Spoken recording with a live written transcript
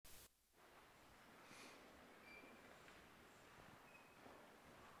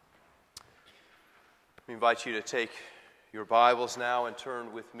I invite you to take your Bibles now and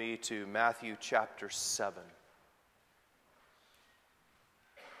turn with me to Matthew chapter 7.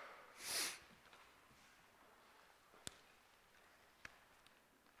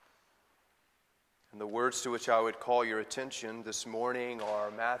 And the words to which I would call your attention this morning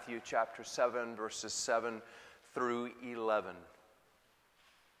are Matthew chapter 7, verses 7 through 11.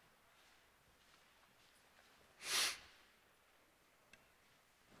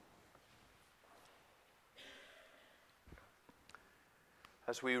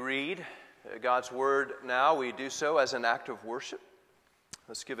 As we read God's Word now, we do so as an act of worship.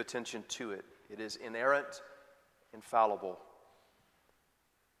 Let's give attention to it. It is inerrant, infallible.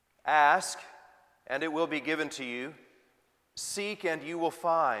 Ask, and it will be given to you. Seek, and you will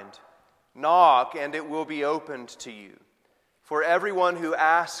find. Knock, and it will be opened to you. For everyone who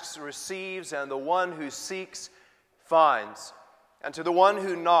asks receives, and the one who seeks finds. And to the one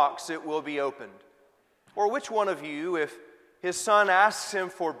who knocks it will be opened. Or which one of you, if his son asks him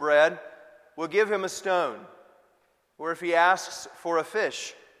for bread, will give him a stone? Or if he asks for a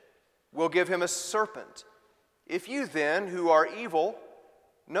fish, will give him a serpent? If you then, who are evil,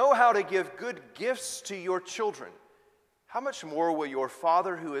 know how to give good gifts to your children, how much more will your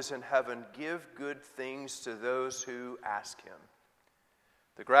Father who is in heaven give good things to those who ask him?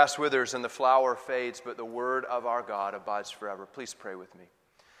 The grass withers and the flower fades, but the word of our God abides forever. Please pray with me.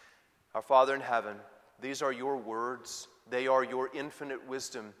 Our Father in heaven, these are your words. They are your infinite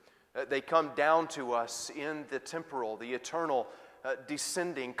wisdom. They come down to us in the temporal, the eternal,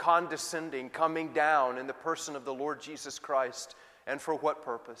 descending, condescending, coming down in the person of the Lord Jesus Christ. And for what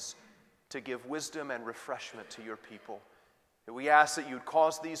purpose? To give wisdom and refreshment to your people. And we ask that you'd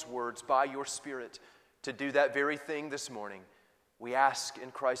cause these words by your Spirit to do that very thing this morning. We ask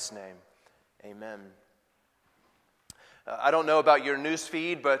in Christ's name. Amen. I don't know about your news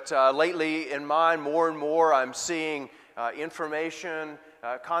feed, but lately in mine, more and more, I'm seeing information,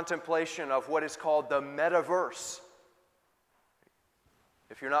 contemplation of what is called the metaverse.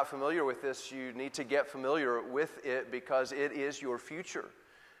 If you're not familiar with this, you need to get familiar with it because it is your future.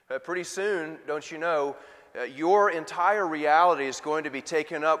 Pretty soon, don't you know, your entire reality is going to be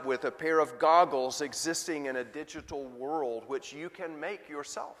taken up with a pair of goggles existing in a digital world which you can make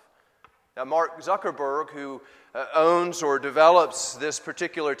yourself. Now, Mark Zuckerberg, who owns or develops this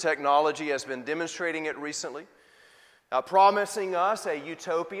particular technology, has been demonstrating it recently, promising us a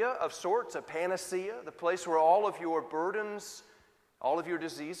utopia of sorts, a panacea, the place where all of your burdens, all of your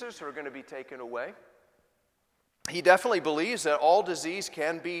diseases are going to be taken away. He definitely believes that all disease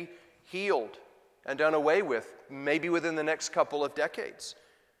can be healed and done away with, maybe within the next couple of decades.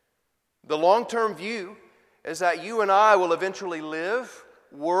 The long-term view is that you and I will eventually live,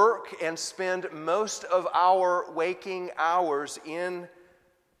 work, and spend most of our waking hours in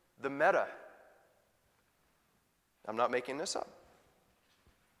the meta. I'm not making this up.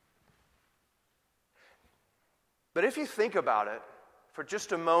 But if you think about it for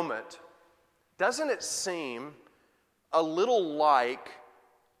just a moment, doesn't it seem a little like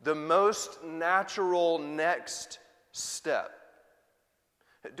the most natural next step?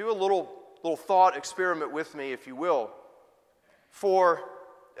 Do a little thought experiment with me, if you will. For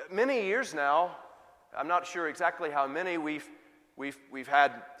many years now, I'm not sure exactly how many, we've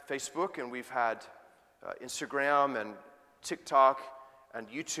had Facebook and we've had Instagram and TikTok and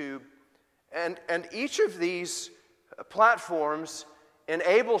YouTube, and each of these platforms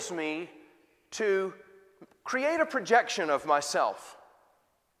enables me to create a projection of myself.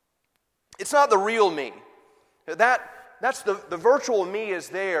 It's not the real me. That's the virtual me is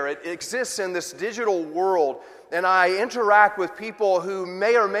there. It exists in this digital world, and I interact with people who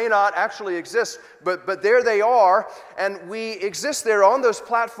may or may not actually exist, but there they are, and we exist there on those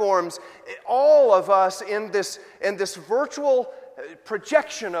platforms, all of us in this virtual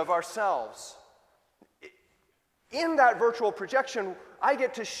projection of ourselves. In that virtual projection, I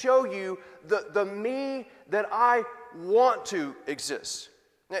get to show you the me that I want to exist.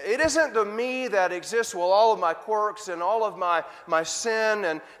 It isn't the me that exists with all of my quirks and all of my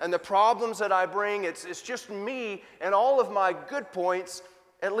sin and the problems that I bring. It's just me and all of my good points,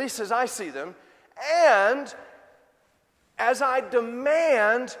 at least as I see them. And as I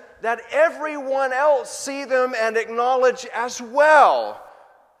demand that everyone else see them and acknowledge as well.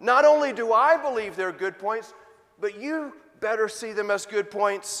 Not only do I believe they're good points, but you better see them as good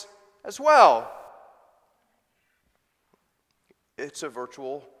points as well. It's a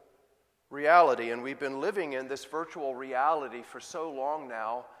virtual reality, and we've been living in this virtual reality for so long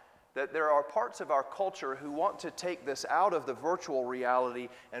now that there are parts of our culture who want to take this out of the virtual reality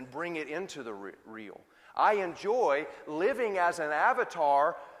and bring it into the real. I enjoy living as an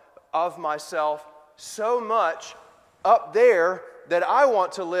avatar of myself so much up there that I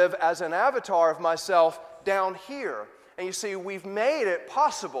want to live as an avatar of myself down here. And you see, we've made it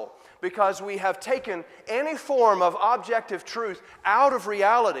possible because we have taken any form of objective truth out of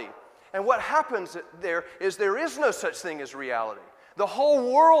reality. And what happens there is no such thing as reality. The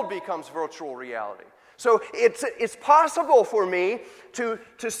whole world becomes virtual reality. So it's possible for me to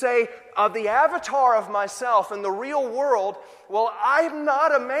say of the avatar of myself in the real world, well, I'm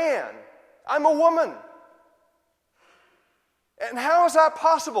not a man, I'm a woman. And how is that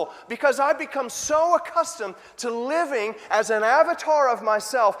possible? Because I've become so accustomed to living as an avatar of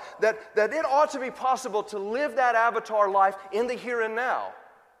myself that it ought to be possible to live that avatar life in the here and now.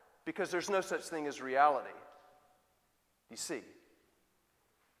 Because there's no such thing as reality. You see.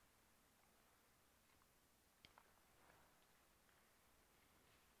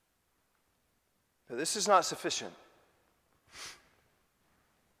 But this is not sufficient.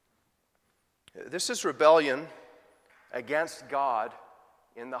 This is rebellion against God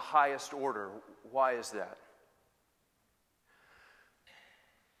in the highest order. Why is that?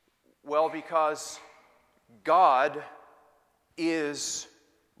 Well, because God is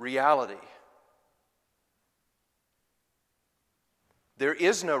reality. There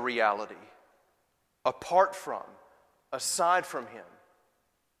is no reality apart from, aside from Him.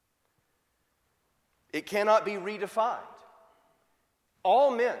 It cannot be redefined.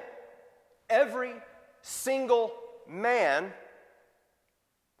 All men, every single man,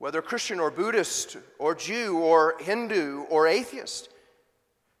 whether Christian or Buddhist or Jew or Hindu or atheist,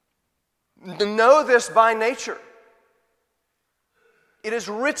 know this by nature. It is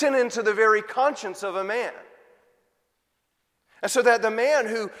written into the very conscience of a man. And so that the man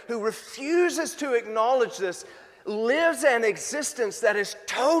who refuses to acknowledge this lives an existence that is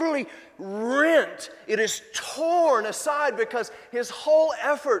totally rent. It is torn aside because his whole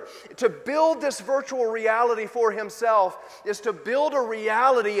effort to build this virtual reality for himself is to build a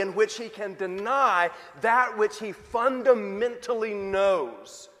reality in which he can deny that which he fundamentally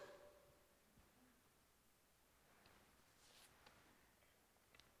knows.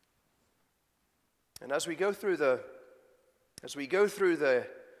 And as we go through the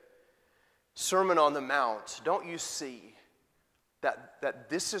Sermon on the Mount, don't you see that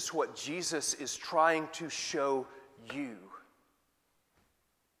this is what Jesus is trying to show you?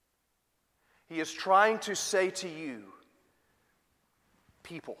 He is trying to say to you,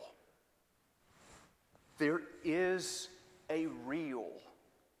 people, there is a real,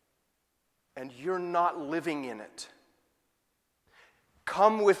 and you're not living in it.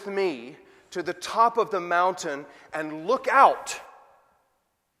 Come with me to the top of the mountain and look out.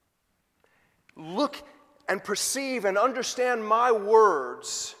 Look and perceive and understand my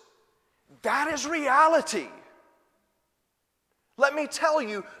words. That is reality. Let me tell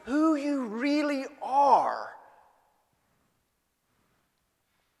you who you really are.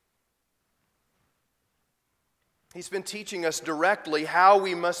 He's been teaching us directly how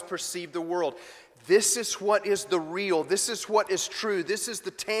we must perceive the world. This is what is the real. This is what is true. This is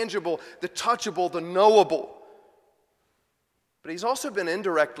the tangible, the touchable, the knowable. But he's also been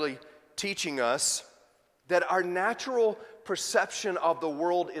indirectly teaching us that our natural perception of the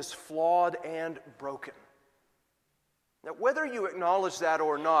world is flawed and broken. Now, whether you acknowledge that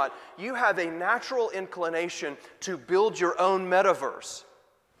or not, you have a natural inclination to build your own metaverse,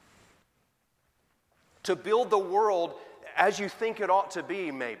 to build the world as you think it ought to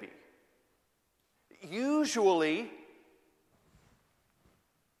be, maybe. Usually,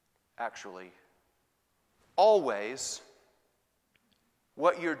 actually, always,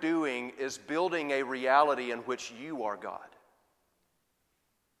 what you're doing is building a reality in which you are God,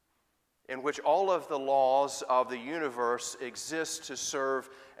 in which all of the laws of the universe exist to serve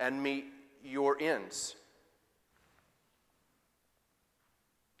and meet your ends.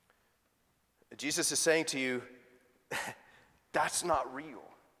 Jesus is saying to you, that's not real.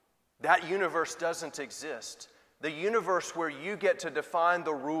 That universe doesn't exist. The universe where you get to define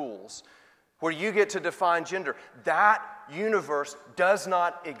the rules, where you get to define gender, that universe does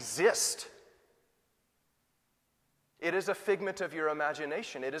not exist. It is a figment of your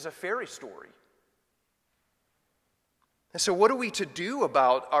imagination. It is a fairy story. And so what are we to do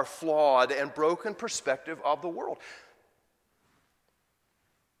about our flawed and broken perspective of the world?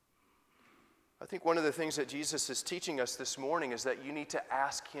 I think one of the things that Jesus is teaching us this morning is that you need to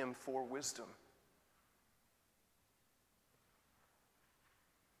ask Him for wisdom.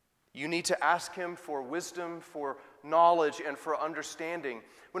 You need to ask Him for wisdom, for knowledge, and for understanding.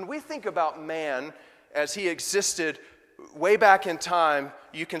 When we think about man as he existed way back in time,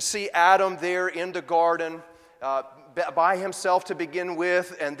 you can see Adam there in the garden. by himself to begin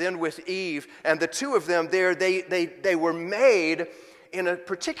with, and then with Eve. And the two of them there, they were made in a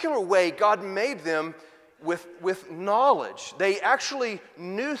particular way. God made them with knowledge. They actually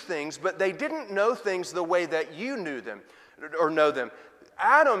knew things, but they didn't know things the way that you knew them or know them.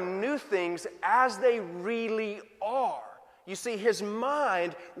 Adam knew things as they really are. You see, his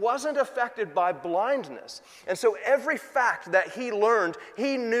mind wasn't affected by blindness. And so every fact that he learned,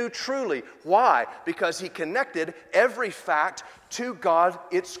 he knew truly. Why? Because he connected every fact to God,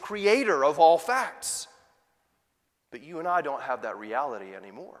 its creator of all facts. But you and I don't have that reality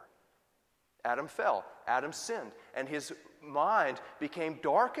anymore. Adam fell, Adam sinned, and his mind became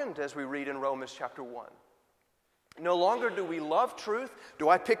darkened, as we read in Romans chapter 1. No longer do we love truth. Do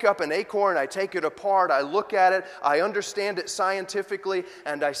I pick up an acorn, I take it apart, I look at it, I understand it scientifically,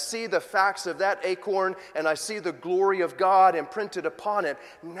 and I see the facts of that acorn, and I see the glory of God imprinted upon it.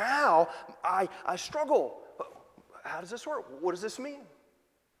 Now I struggle. How does this work? What does this mean?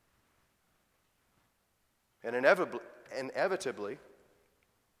 And inevitably,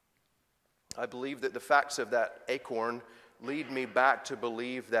 I believe that the facts of that acorn lead me back to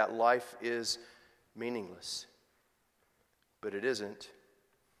believe that life is meaningless. But it isn't.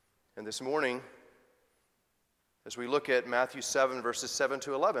 And this morning, as we look at Matthew 7, verses 7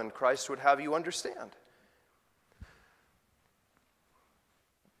 to 11, Christ would have you understand.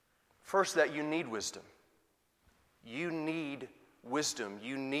 First, that you need wisdom. You need wisdom.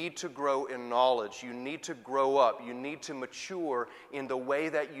 You need to grow in knowledge. You need to grow up. You need to mature in the way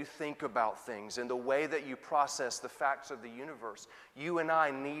that you think about things, in the way that you process the facts of the universe. You and I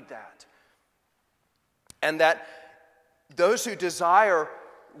need that. And that those who desire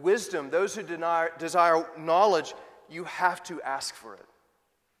wisdom, those who desire knowledge, you have to ask for it.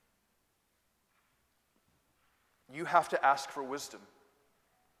 You have to ask for wisdom.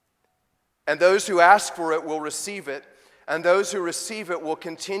 And those who ask for it will receive it, and those who receive it will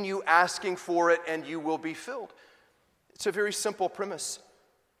continue asking for it, and you will be filled. It's a very simple premise.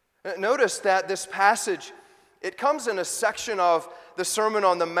 Notice that this passage, it comes in a section of the Sermon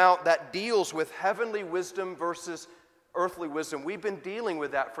on the Mount that deals with heavenly wisdom versus earthly wisdom. We've been dealing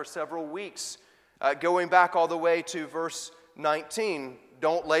with that for several weeks, going back all the way to verse 19.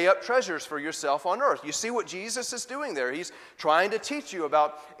 Don't lay up treasures for yourself on earth. You see what Jesus is doing there. He's trying to teach you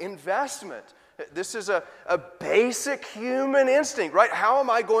about investment. This is a basic human instinct, right? How am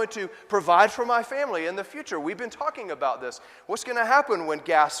I going to provide for my family in the future? We've been talking about this. What's going to happen when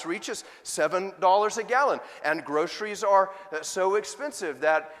gas reaches $7 a gallon and groceries are so expensive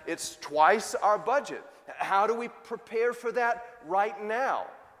that it's twice our budget? How do we prepare for that right now?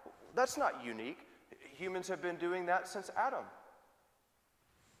 That's not unique. Humans have been doing that since Adam.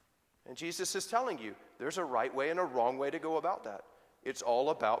 And Jesus is telling you there's a right way and a wrong way to go about that. It's all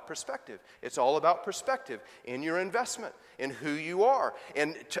about perspective. It's all about perspective in your investment, in who you are,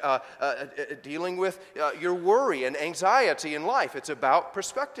 in dealing with your worry and anxiety in life. It's about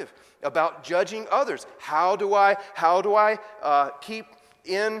perspective, about judging others. How do I keep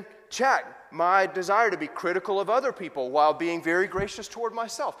in check my desire to be critical of other people while being very gracious toward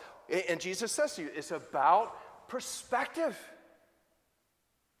myself? And Jesus says to you, it's about perspective.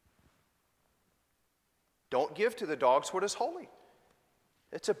 Don't give to the dogs what is holy.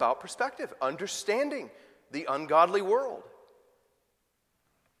 It's about perspective, understanding the ungodly world.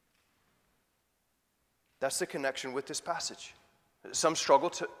 That's the connection with this passage. Some struggle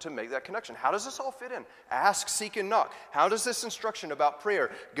to make that connection. How does this all fit in? Ask, seek, and knock. How does this instruction about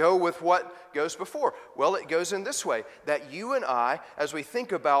prayer go with what goes before? Well, it goes in this way, that you and I, as we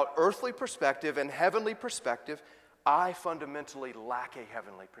think about earthly perspective and heavenly perspective, I fundamentally lack a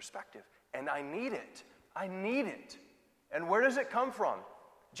heavenly perspective. And I need it. I need it. And where does it come from?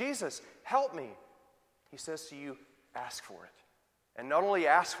 Jesus, help me. He says to you, ask for it. And not only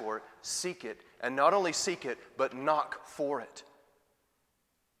ask for it, seek it. And not only seek it, but knock for it.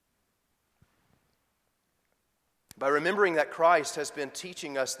 By remembering that Christ has been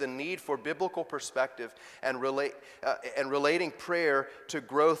teaching us the need for biblical perspective and relating prayer to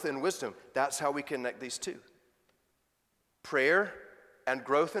growth in wisdom, that's how we connect these two. Prayer and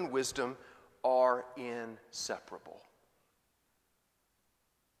growth in wisdom are inseparable.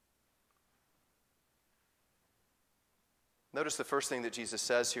 Notice the first thing that Jesus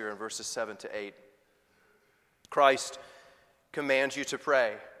says here in verses 7 to 8. Christ commands you to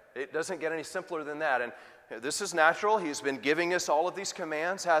pray. It doesn't get any simpler than that. And this is natural. He's been giving us all of these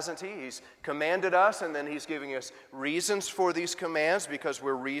commands, hasn't he? He's commanded us, and then he's giving us reasons for these commands because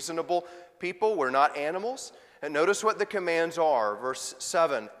we're reasonable people. We're not animals. And notice what the commands are. Verse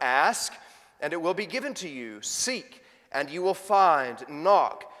 7, ask, and it will be given to you. Seek, and you will find.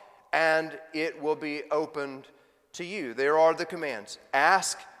 Knock, and it will be opened to you. There are the commands.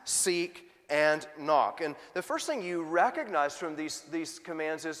 Ask, seek, and knock. And the first thing you recognize from these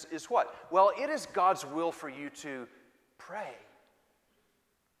commands is what? Well, it is God's will for you to pray.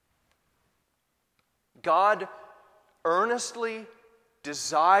 God earnestly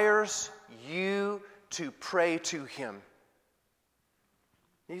desires you to pray to Him.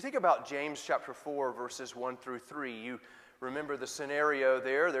 You think about James chapter 4, verses 1 through 3. You remember the scenario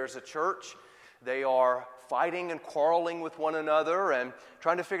there. There's a church. They are fighting and quarreling with one another and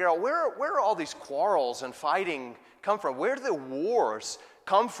trying to figure out where all these quarrels and fighting come from. Where do the wars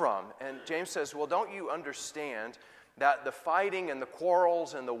come from? And James says, well, don't you understand that the fighting and the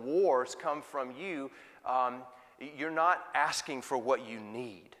quarrels and the wars come from you? You're not asking for what you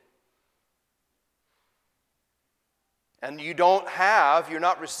need. And you're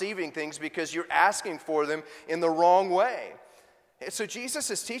not receiving things because you're asking for them in the wrong way. So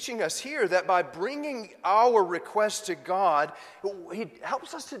Jesus is teaching us here that by bringing our requests to God, He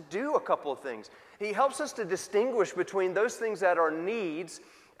helps us to do a couple of things. He helps us to distinguish between those things that are needs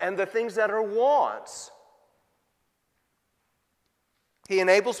and the things that are wants. He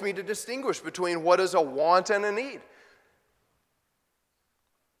enables me to distinguish between what is a want and a need.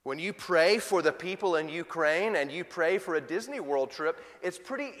 When you pray for the people in Ukraine and you pray for a Disney World trip, it's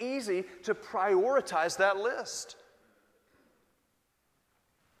pretty easy to prioritize that list.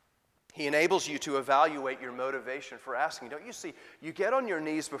 He enables you to evaluate your motivation for asking. Don't you see? You get on your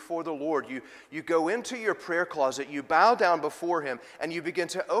knees before the Lord. You go into your prayer closet. You bow down before Him. And you begin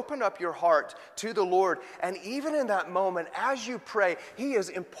to open up your heart to the Lord. And even in that moment, as you pray, He is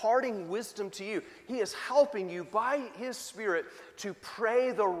imparting wisdom to you. He is helping you by His Spirit to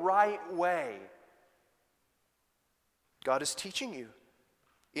pray the right way. God is teaching you.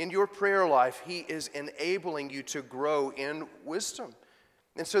 In your prayer life, He is enabling you to grow in wisdom.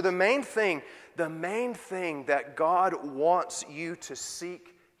 And so the main thing that God wants you to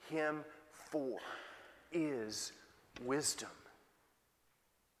seek Him for is wisdom.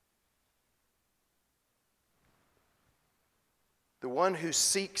 The one who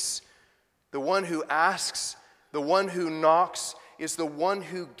seeks, the one who asks, the one who knocks is the one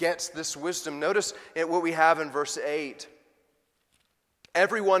who gets this wisdom. Notice what we have in verse 8.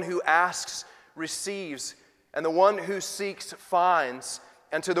 Everyone who asks receives, and the one who seeks finds.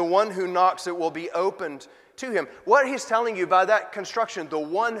 And to the one who knocks, it will be opened to him. What he's telling you by that construction, the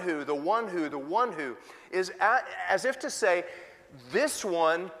one who, is as if to say, this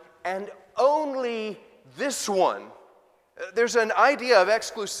one and only this one. There's an idea of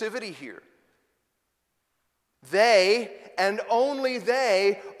exclusivity here. They and only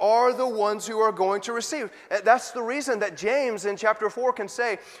they are the ones who are going to receive. That's the reason that James in chapter 4 can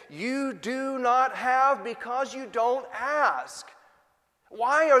say, you do not have because you don't ask.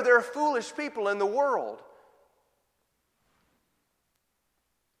 Why are there foolish people in the world?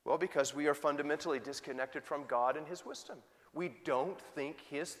 Well, because we are fundamentally disconnected from God and His wisdom. We don't think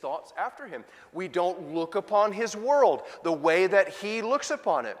His thoughts after Him. We don't look upon His world the way that He looks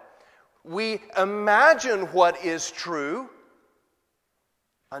upon it. We imagine what is true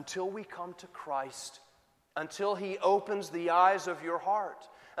until we come to Christ, until He opens the eyes of your heart,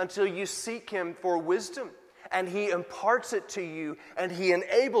 until you seek Him for wisdom. And He imparts it to you, and He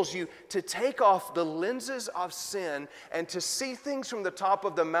enables you to take off the lenses of sin and to see things from the top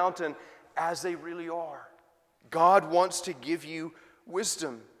of the mountain as they really are. God wants to give you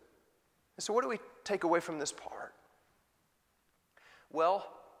wisdom. And so what do we take away from this part? Well,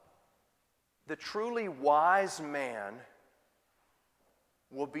 the truly wise man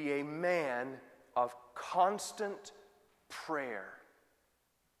will be a man of constant prayer.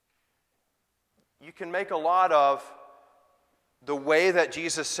 You can make a lot of the way that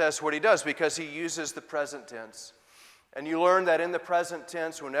Jesus says what He does because He uses the present tense. And you learn that in the present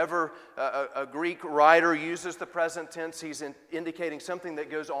tense, whenever a Greek writer uses the present tense, he's indicating something that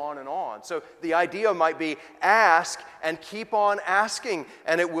goes on and on. So the idea might be ask and keep on asking,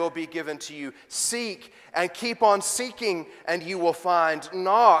 and it will be given to you. Seek and keep on seeking, and you will find.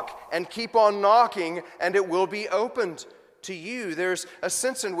 Knock and keep on knocking, and it will be opened to you. There's a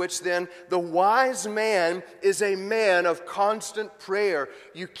sense in which then the wise man is a man of constant prayer.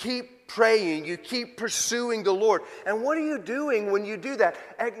 You keep praying, you keep pursuing the Lord. And what are you doing when you do that?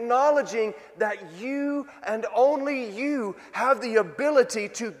 Acknowledging that you and only you have the ability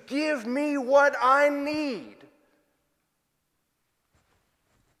to give me what I need.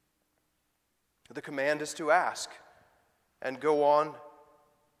 The command is to ask and go on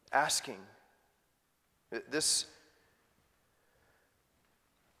asking.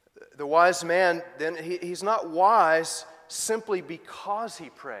 The wise man, then, he's not wise simply because he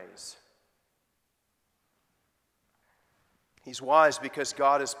prays. He's wise because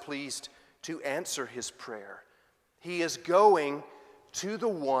God is pleased to answer his prayer. He is going to the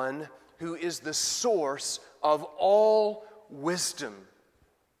one who is the source of all wisdom.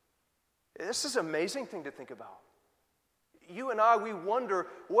 This is an amazing thing to think about. You and I, we wonder,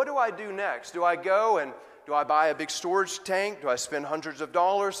 what do I do next? Do I go and do I buy a big storage tank? Do I spend hundreds of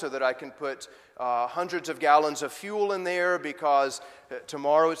dollars so that I can put hundreds of gallons of fuel in there because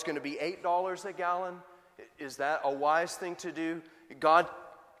tomorrow it's going to be $8 a gallon? Is that a wise thing to do? God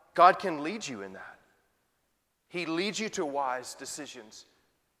can lead you in that. He leads you to wise decisions.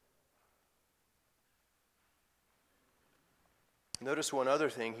 Notice one other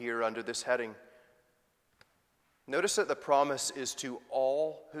thing here under this heading. Notice that the promise is to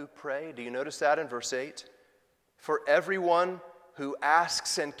all who pray. Do you notice that in verse 8? For everyone who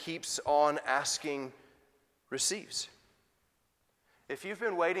asks and keeps on asking receives. If you've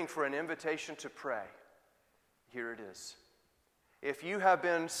been waiting for an invitation to pray, here it is. If you have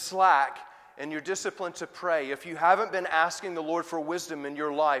been slack in your discipline to pray, if you haven't been asking the Lord for wisdom in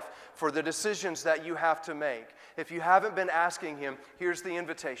your life for the decisions that you have to make, if you haven't been asking him, here's the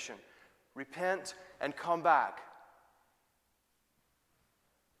invitation. Repent and come back.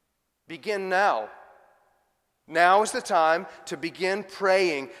 Begin now. Now is the time to begin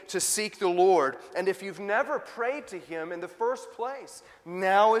praying, to seek the Lord. And if you've never prayed to him in the first place,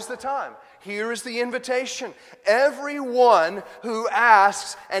 now is the time. Here is the invitation. Everyone who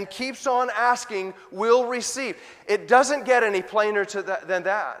asks and keeps on asking will receive. It doesn't get any plainer than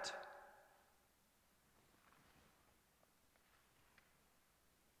that.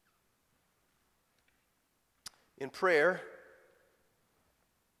 In prayer,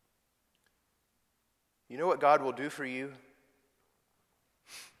 you know what God will do for you?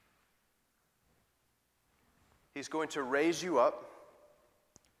 He's going to raise you up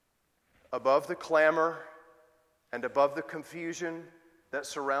above the clamor and above the confusion that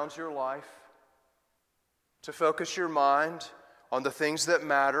surrounds your life, to focus your mind on the things that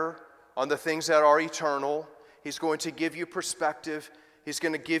matter, on the things that are eternal. He's going to give you perspective. He's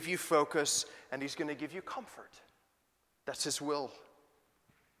going to give you focus, and he's going to give you comfort. That's his will.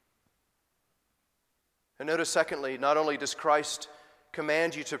 And notice, secondly, not only does Christ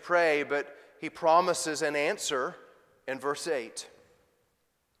command you to pray, but he promises an answer in verse 8.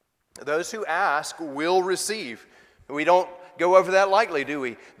 Those who ask will receive. We don't go over that lightly, do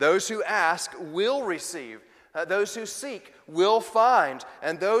we? Those who ask will receive. Those who seek will find.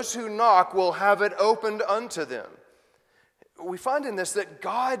 And those who knock will have it opened unto them. We find in this that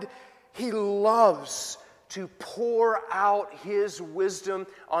God, he loves to pour out his wisdom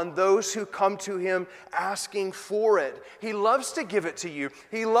on those who come to him asking for it. He loves to give it to you.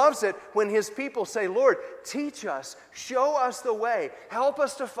 He loves it when his people say, Lord, teach us, show us the way, help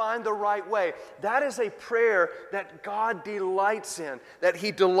us to find the right way. That is a prayer that God delights in, that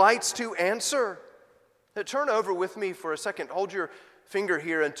he delights to answer. Now, turn over with me for a second. Hold your finger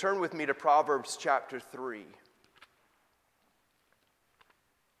here and turn with me to Proverbs chapter 3.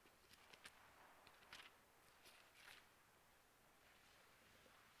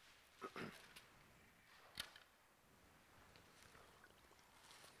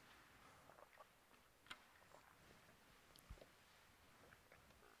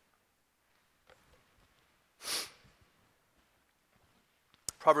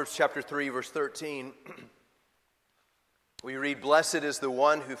 Proverbs chapter 3, verse 13, we read, "Blessed is the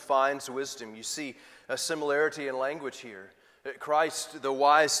one who finds wisdom." You see a similarity in language here. Christ, the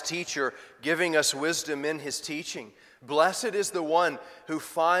wise teacher, giving us wisdom in his teaching. Blessed is the one who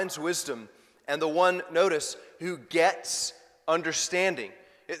finds wisdom and the one, notice, who gets understanding.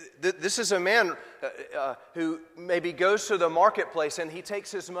 This is a man who maybe goes to the marketplace and he takes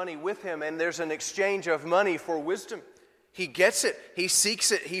his money with him and there's an exchange of money for wisdom. He gets it, he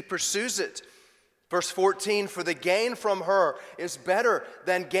seeks it, he pursues it. Verse 14, "For the gain from her is better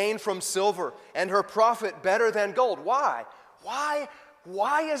than gain from silver, and her profit better than gold." Why?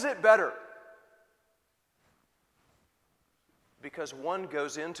 Why is it better? Because one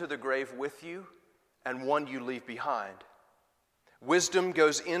goes into the grave with you, and one you leave behind. Wisdom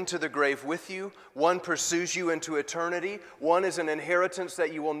goes into the grave with you. One pursues you into eternity. One is an inheritance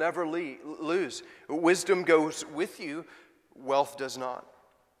that you will never lose. Wisdom goes with you. Wealth does not.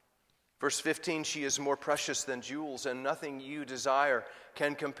 Verse 15, "She is more precious than jewels, and nothing you desire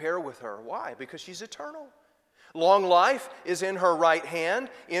can compare with her." Why? Because she's eternal. Long life is in her right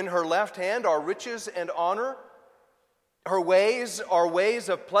hand. In her left hand are riches and honor. Her ways are ways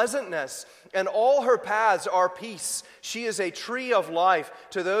of pleasantness, and all her paths are peace. She is a tree of life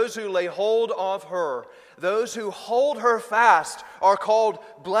to those who lay hold of her. those who hold her fast are called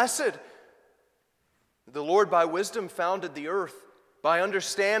blessed. The Lord by wisdom founded the earth. By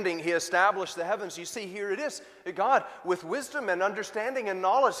understanding, He established the heavens. You see, here it is. God, with wisdom and understanding and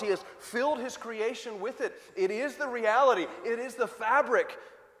knowledge, He has filled His creation with it. It is the reality. It is the fabric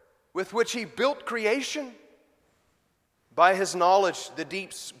with which He built creation. By His knowledge, the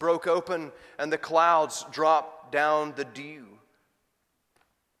deeps broke open and the clouds dropped down the dew.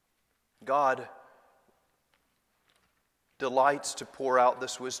 God delights to pour out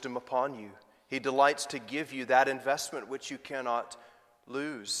this wisdom upon you. He delights to give you that investment which you cannot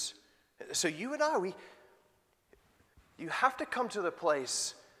lose. So you and I, you have to come to the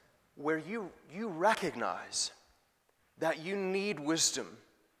place where you recognize that you need wisdom.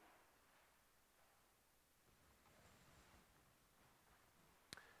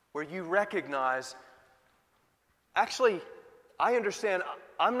 Where you recognize, actually, I understand,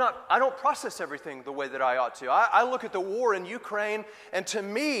 I don't process everything the way that I ought to. I look at the war in Ukraine, and to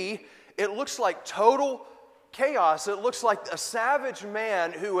me, it looks like total chaos. It looks like a savage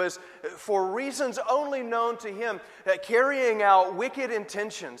man who is, for reasons only known to him, carrying out wicked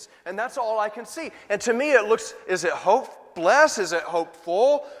intentions. And that's all I can see. And to me it looks, is it hopeless? Is it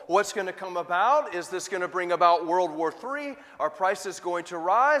hopeful? What's going to come about? Is this going to bring about World War III? Are prices going to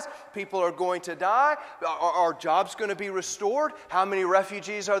rise? People are going to die? Are jobs going to be restored? How many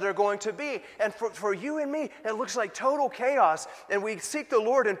refugees are there going to be? And for you and me, it looks like total chaos. And we seek the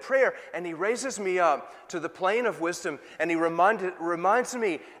Lord in prayer, and He raises me up to the plane of wisdom, and He reminds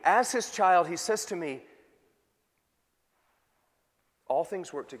me, as His child, He says to me, all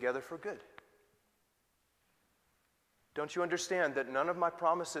things work together for good. Don't you understand that none of my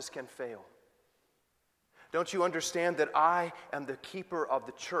promises can fail? Don't you understand that I am the keeper of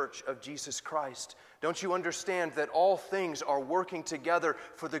the church of Jesus Christ? Don't you understand that all things are working together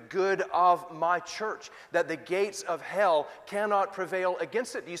for the good of my church? That the gates of hell cannot prevail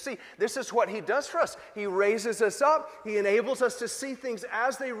against it? You see, this is what He does for us. He raises us up. He enables us to see things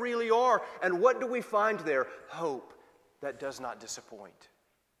as they really are. And what do we find there? Hope that does not disappoint.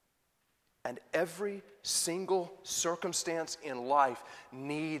 And every single circumstance in life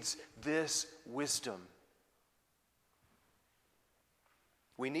needs this wisdom.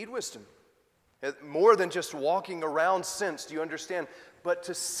 We need wisdom. More than just walking around sense, do you understand? But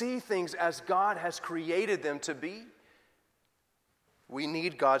to see things as God has created them to be. We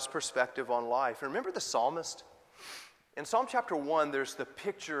need God's perspective on life. Remember the psalmist? In Psalm chapter 1, there's the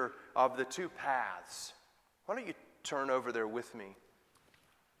picture of the two paths. Why don't you turn over there with me?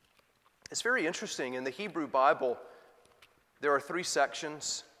 It's very interesting. In the Hebrew Bible, there are 3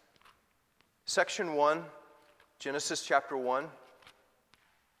 sections. Section 1, Genesis chapter 1,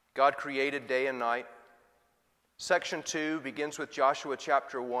 God created day and night. Section 2 begins with Joshua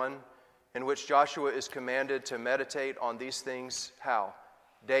chapter 1, in which Joshua is commanded to meditate on these things, how?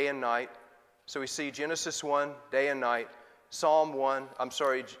 Day and night. So we see Genesis 1, day and night.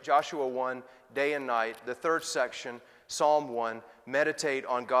 Joshua 1, day and night. The third section, Psalm 1, meditate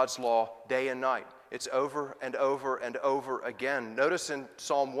on God's law day and night. It's over and over and over again. Notice in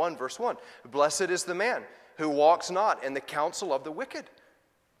Psalm 1, verse 1, blessed is the man who walks not in the counsel of the wicked.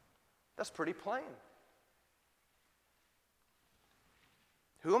 That's pretty plain.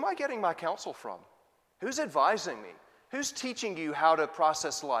 Who am I getting my counsel from? Who's advising me? Who's teaching you how to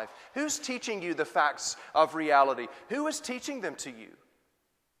process life? Who's teaching you the facts of reality? Who is teaching them to you?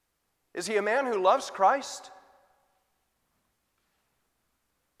 Is he a man who loves Christ?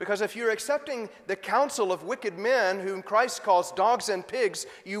 Because if you're accepting the counsel of wicked men whom Christ calls dogs and pigs,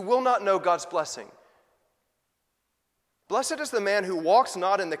 you will not know God's blessing. Blessed is the man who walks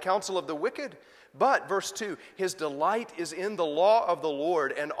not in the counsel of the wicked, but, verse 2, his delight is in the law of the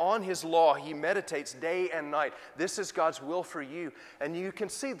Lord, and on his law he meditates day and night. This is God's will for you. And you can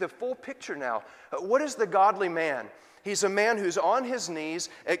see the full picture now. What is the godly man? He's a man who's on his knees,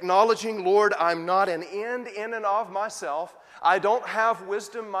 acknowledging, Lord, I'm not an end in and of myself. I don't have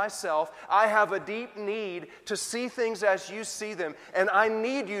wisdom myself. I have a deep need to see things as you see them, and I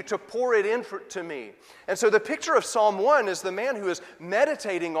need you to pour it in to me. And so the picture of Psalm 1 is the man who is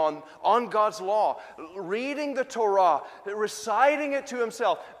meditating on God's law, reading the Torah, reciting it to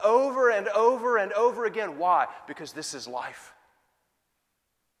himself over and over and over again. Why? Because this is life.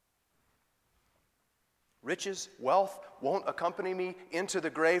 Riches, wealth won't accompany me into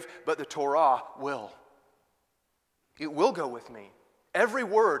the grave, but the Torah will. It will go with me. Every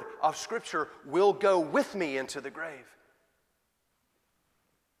word of Scripture will go with me into the grave.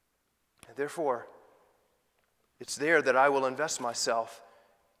 And therefore, it's there that I will invest myself.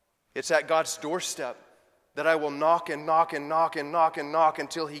 It's at God's doorstep that I will knock and knock and knock and knock and knock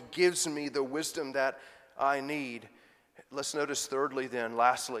until He gives me the wisdom that I need. Let's notice thirdly then,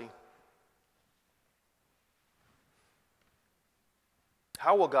 lastly,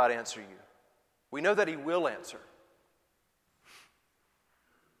 how will God answer you? We know that He will answer.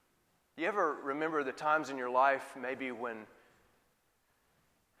 You ever remember the times in your life maybe when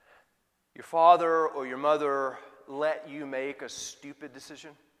your father or your mother let you make a stupid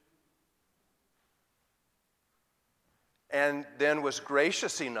decision and then was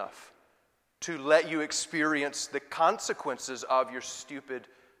gracious enough to let you experience the consequences of your stupid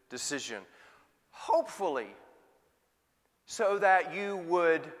decision? Hopefully, so that you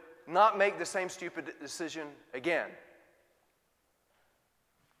would not make the same stupid decision again.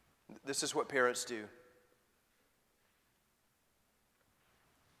 This is what parents do.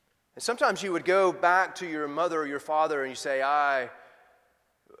 And sometimes you would go back to your mother or your father and you say, I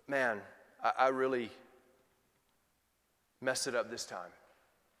really messed it up this time.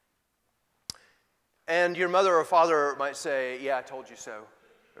 And your mother or father might say, yeah, I told you so.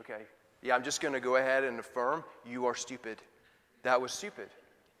 Okay. Yeah, I'm just going to go ahead and affirm you are stupid. That was stupid.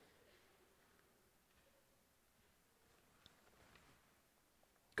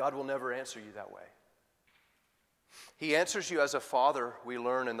 God will never answer you that way. He answers you as a father, we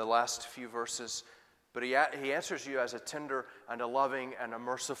learn in the last few verses, but he answers you as a tender and a loving and a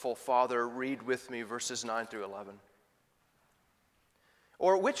merciful father. Read with me verses 9 through 11.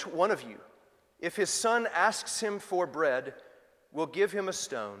 Or which one of you, if his son asks him for bread, will give him a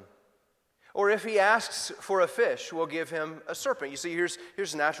stone? Or if he asks for a fish, we'll give him a serpent. You see,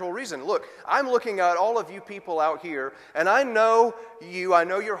 here's natural reason. Look, I'm looking at all of you people out here, and I know you, I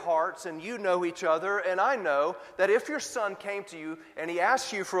know your hearts, and you know each other, and I know that if your son came to you and he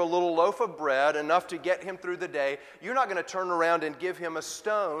asked you for a little loaf of bread, enough to get him through the day, you're not going to turn around and give him a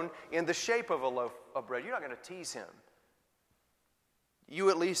stone in the shape of a loaf of bread. You're not going to tease him. You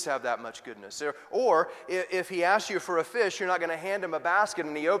at least have that much goodness. Or if he asks you for a fish, you're not going to hand him a basket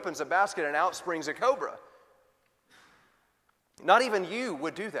and he opens a basket and out springs a cobra. Not even you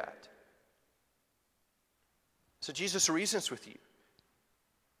would do that. So Jesus reasons with you.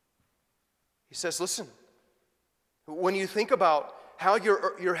 He says, listen, when you think about how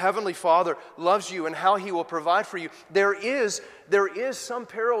your heavenly Father loves you and how He will provide for you, there is some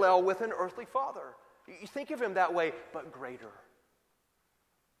parallel with an earthly father. You think of Him that way, but greater.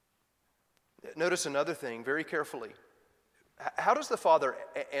 Notice another thing very carefully. How does the Father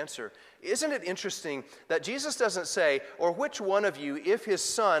answer? Isn't it interesting that Jesus doesn't say, or which one of you, if his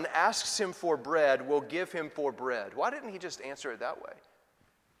son asks him for bread, will give him for bread? Why didn't He just answer it that way?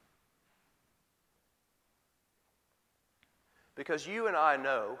 Because you and I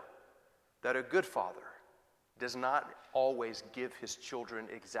know that a good father does not always give his children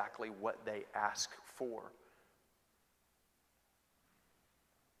exactly what they ask for.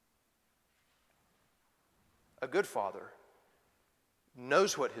 A good father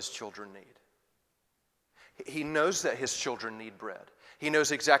knows what his children need. He knows that his children need bread. He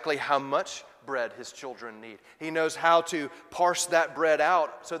knows exactly how much bread his children need. He knows how to parse that bread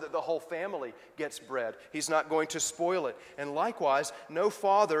out so that the whole family gets bread. He's not going to spoil it. And likewise, no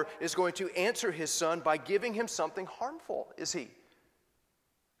father is going to answer his son by giving him something harmful, is he?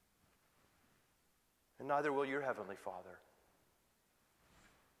 And neither will your heavenly Father.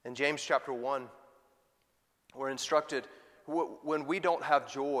 In James chapter 1, we're instructed, when we don't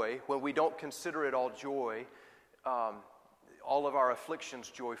have joy, when we don't consider it all joy, all of our afflictions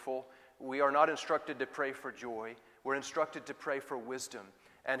joyful, we are not instructed to pray for joy. We're instructed to pray for wisdom.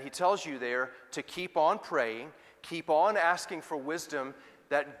 And he tells you there to keep on praying, keep on asking for wisdom,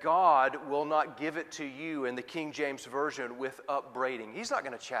 that God will not give it to you in the King James Version with upbraiding. He's not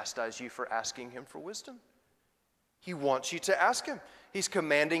going to chastise you for asking Him for wisdom. He wants you to ask Him. He's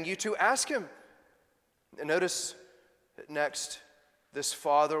commanding you to ask Him. Notice next this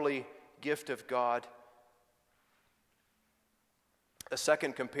fatherly gift of God. A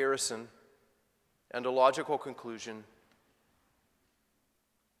second comparison and a logical conclusion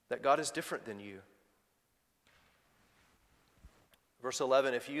that God is different than you. Verse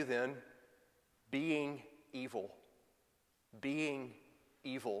 11, if you then, being evil,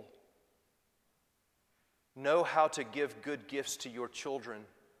 know how to give good gifts to your children,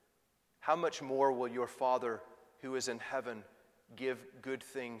 how much more will your Father who is in heaven give good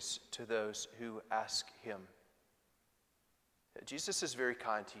things to those who ask Him? Jesus is very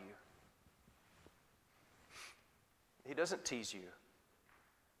kind to you. He doesn't tease you.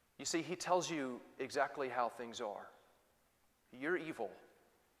 You see, He tells you exactly how things are. You're evil.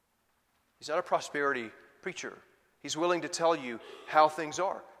 He's not a prosperity preacher. He's willing to tell you how things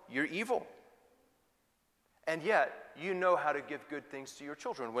are. You're evil. And yet, you know how to give good things to your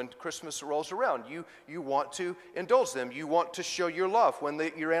children. When Christmas rolls around, you want to indulge them. You want to show your love when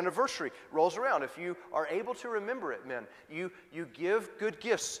your anniversary rolls around. If you are able to remember it, men, you give good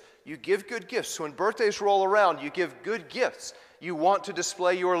gifts. You give good gifts. When birthdays roll around, you give good gifts. You want to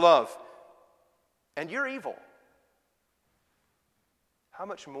display your love. And you're evil. How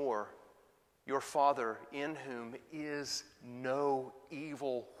much more your Father, in whom is no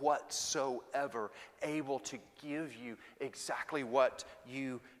evil whatsoever, able to give you exactly what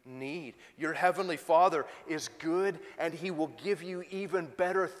you need. Your Heavenly Father is good, and He will give you even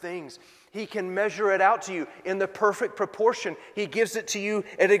better things. He can measure it out to you in the perfect proportion. He gives it to you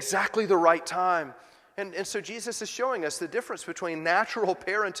at exactly the right time. And so Jesus is showing us the difference between natural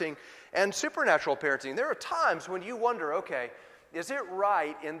parenting and supernatural parenting. There are times when you wonder, okay, is it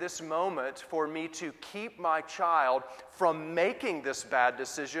right in this moment for me to keep my child from making this bad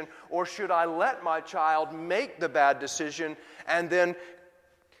decision, or should I let my child make the bad decision and then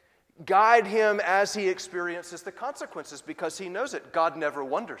guide him as he experiences the consequences? Because He knows it. God never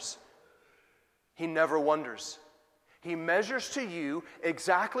wonders. He never wonders. He measures to you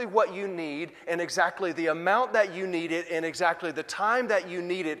exactly what you need and exactly the amount that you need it and exactly the time that you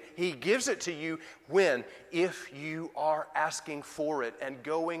need it. He gives it to you when? If you are asking for it and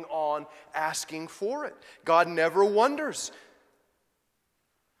going on asking for it. God never wonders.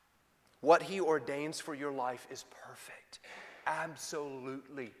 What He ordains for your life is perfect.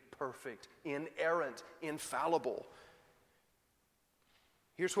 Absolutely perfect. Inerrant. Infallible.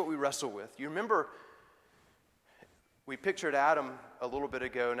 Here's what we wrestle with. You remember, we pictured Adam a little bit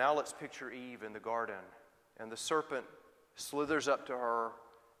ago. Now let's picture Eve in the garden. And the serpent slithers up to her,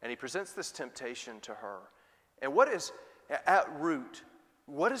 and he presents this temptation to her. And what is, at root,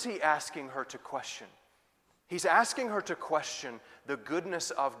 what is he asking her to question? He's asking her to question the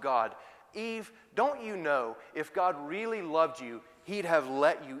goodness of God. Eve, don't you know if God really loved you, He'd have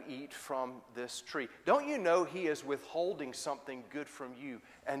let you eat from this tree? Don't you know He is withholding something good from you?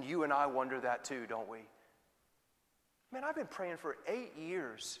 And you and I wonder that too, don't we? Man, I've been praying for 8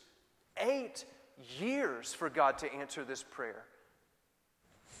 years. 8 years for God to answer this prayer.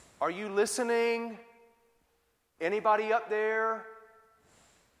 Are you listening? Anybody up there?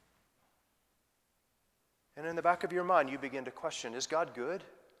 And in the back of your mind, you begin to question, is God good?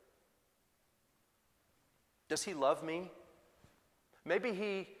 Does He love me? Maybe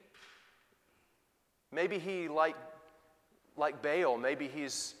he like Baal, maybe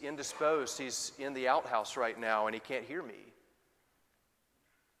he's indisposed. He's in the outhouse right now and he can't hear me.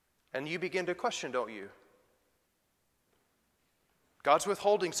 And you begin to question, don't you? God's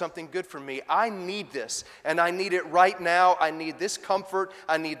withholding something good from me. I need this, and I need it right now. I need this comfort.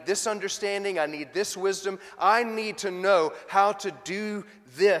 I need this understanding. I need this wisdom. I need to know how to do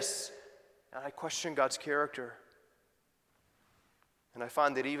this. And I question God's character. And I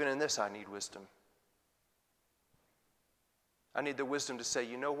find that even in this, I need wisdom. I need the wisdom to say,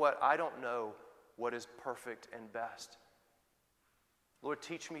 you know what? I don't know what is perfect and best. Lord,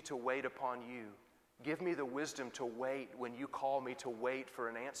 teach me to wait upon you. Give me the wisdom to wait when you call me to wait for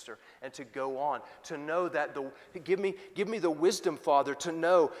an answer and to go on. To know that give me the wisdom, Father, to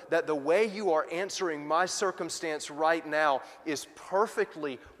know that the way you are answering my circumstance right now is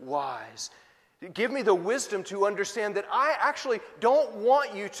perfectly wise. Give me the wisdom to understand that I actually don't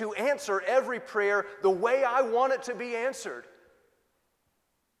want you to answer every prayer the way I want it to be answered.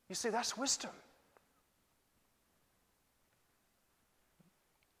 You see, that's wisdom.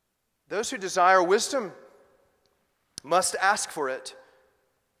 Those who desire wisdom must ask for it.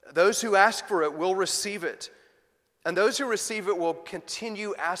 Those who ask for it will receive it. And those who receive it will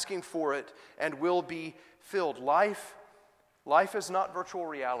continue asking for it and will be filled. Life is not virtual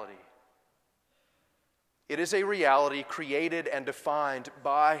reality. It is a reality created and defined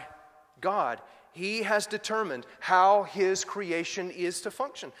by God. He has determined how His creation is to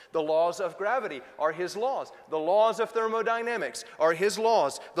function. The laws of gravity are His laws. The laws of thermodynamics are His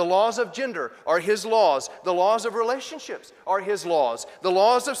laws. The laws of gender are His laws. The laws of relationships are His laws. The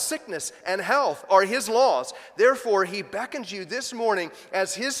laws of sickness and health are His laws. Therefore, He beckons you this morning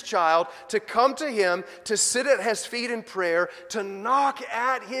as His child to come to Him, to sit at His feet in prayer, to knock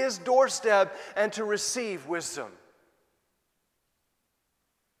at His doorstep, and to receive wisdom.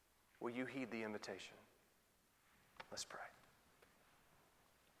 Will you heed the invitation? Let's pray.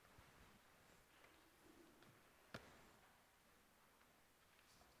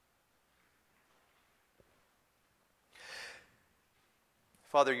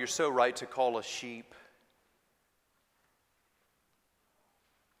 Father, you're so right to call us sheep.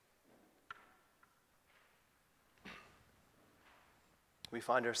 We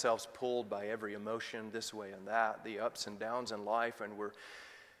find ourselves pulled by every emotion this way and that, the ups and downs in life, and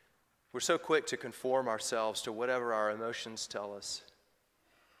we're so quick to conform ourselves to whatever our emotions tell us.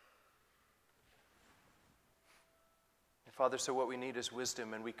 And Father, so what we need is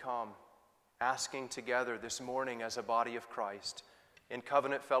wisdom, and we come asking together this morning as a body of Christ in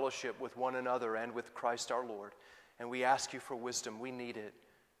covenant fellowship with one another and with Christ our Lord. And we ask you for wisdom. We need it.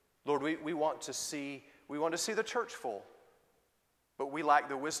 Lord, we want to see the church full, but we lack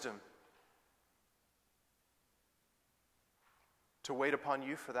the wisdom to wait upon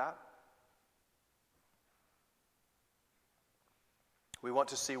you for that. We want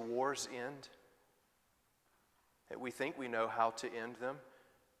to see wars end, that we think we know how to end them.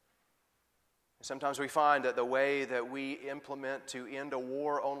 Sometimes we find that the way that we implement to end a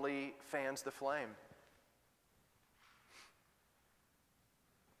war only fans the flame.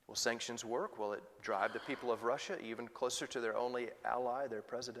 Will sanctions work? Will it drive the people of Russia even closer to their only ally, their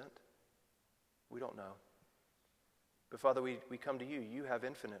president? We don't know. But Father, we come to you. You have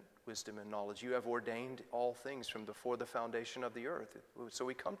infinite wisdom and knowledge. You have ordained all things from before the foundation of the earth. So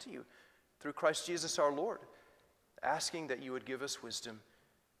we come to you through Christ Jesus our Lord, asking that you would give us wisdom.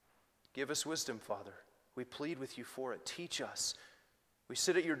 Give us wisdom, Father. We plead with you for it. Teach us. We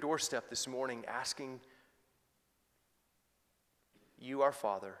sit at your doorstep this morning asking you, our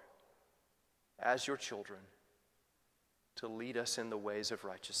Father, as your children, to lead us in the ways of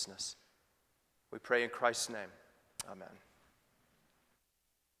righteousness. We pray in Christ's name. Amen.